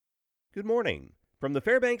Good morning. From the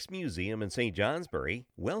Fairbanks Museum in St. Johnsbury,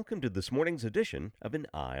 welcome to this morning's edition of An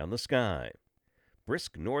Eye on the Sky.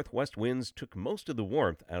 Brisk northwest winds took most of the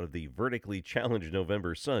warmth out of the vertically challenged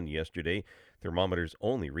November sun yesterday, thermometers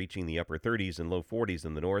only reaching the upper 30s and low 40s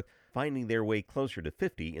in the north, finding their way closer to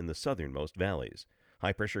 50 in the southernmost valleys.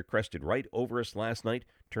 High pressure crested right over us last night,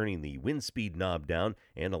 turning the wind speed knob down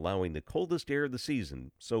and allowing the coldest air of the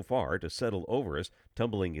season so far to settle over us,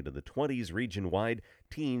 tumbling into the 20s region wide,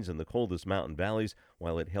 teens in the coldest mountain valleys,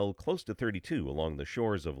 while it held close to 32 along the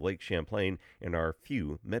shores of Lake Champlain and our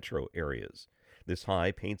few metro areas. This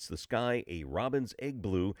high paints the sky a robin's egg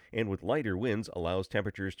blue and with lighter winds allows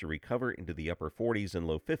temperatures to recover into the upper 40s and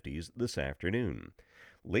low 50s this afternoon.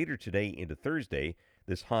 Later today into Thursday,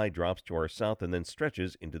 this high drops to our south and then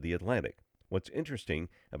stretches into the Atlantic. What's interesting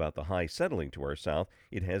about the high settling to our south,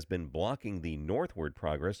 it has been blocking the northward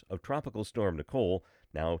progress of Tropical Storm Nicole,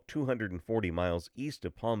 now 240 miles east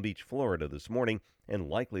of Palm Beach, Florida this morning, and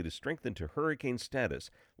likely to strengthen to hurricane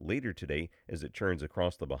status later today as it churns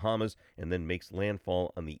across the Bahamas and then makes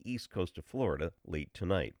landfall on the east coast of Florida late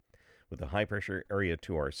tonight. With the high pressure area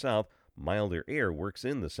to our south, milder air works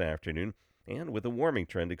in this afternoon, and with a warming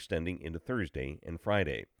trend extending into Thursday and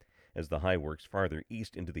Friday. As the high works farther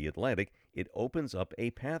east into the Atlantic, it opens up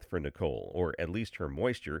a path for Nicole, or at least her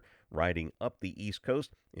moisture, riding up the east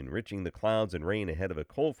coast, enriching the clouds and rain ahead of a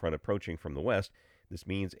cold front approaching from the west. This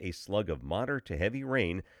means a slug of moderate to heavy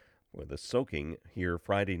rain, with a soaking here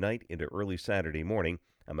Friday night into early Saturday morning,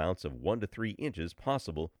 amounts of 1 to 3 inches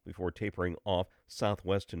possible before tapering off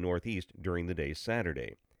southwest to northeast during the day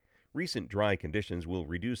Saturday. Recent dry conditions will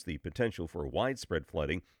reduce the potential for widespread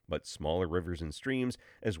flooding, but smaller rivers and streams,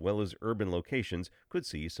 as well as urban locations, could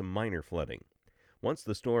see some minor flooding. Once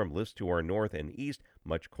the storm lifts to our north and east,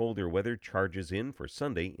 much colder weather charges in for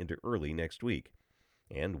Sunday into early next week.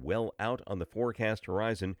 And well out on the forecast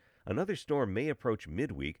horizon, another storm may approach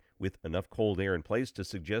midweek with enough cold air in place to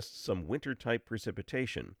suggest some winter-type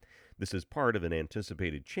precipitation. This is part of an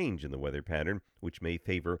anticipated change in the weather pattern, which may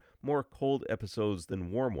favor more cold episodes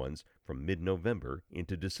than warm ones from mid-November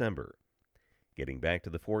into December. Getting back to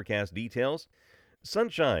the forecast details,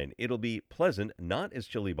 sunshine. It'll be pleasant, not as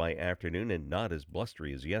chilly by afternoon and not as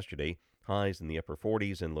blustery as yesterday. Highs in the upper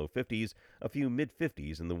 40s and low 50s, a few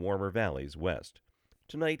mid-50s in the warmer valleys west.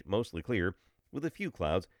 Tonight, mostly clear, with a few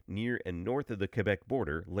clouds near and north of the Quebec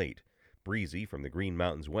border late. Breezy from the Green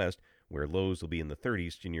Mountains west, where lows will be in the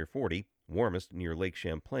 30s to near 40, warmest near Lake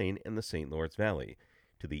Champlain and the St. Lawrence Valley.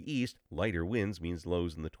 To the east, lighter winds means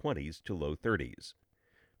lows in the 20s to low 30s.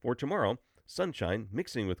 For tomorrow, sunshine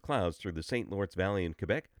mixing with clouds through the St. Lawrence Valley in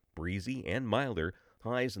Quebec, breezy and milder,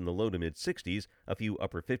 highs in the low to mid 60s, a few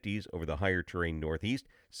upper 50s over the higher terrain northeast,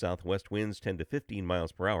 southwest winds 10 to 15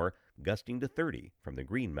 miles per hour, gusting to 30 from the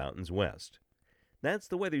Green Mountains west. That's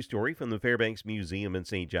the weather story from the Fairbanks Museum in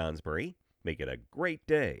St. Johnsbury. Make it a great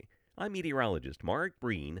day. I'm meteorologist Mark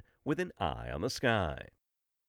Breen with An Eye on the Sky.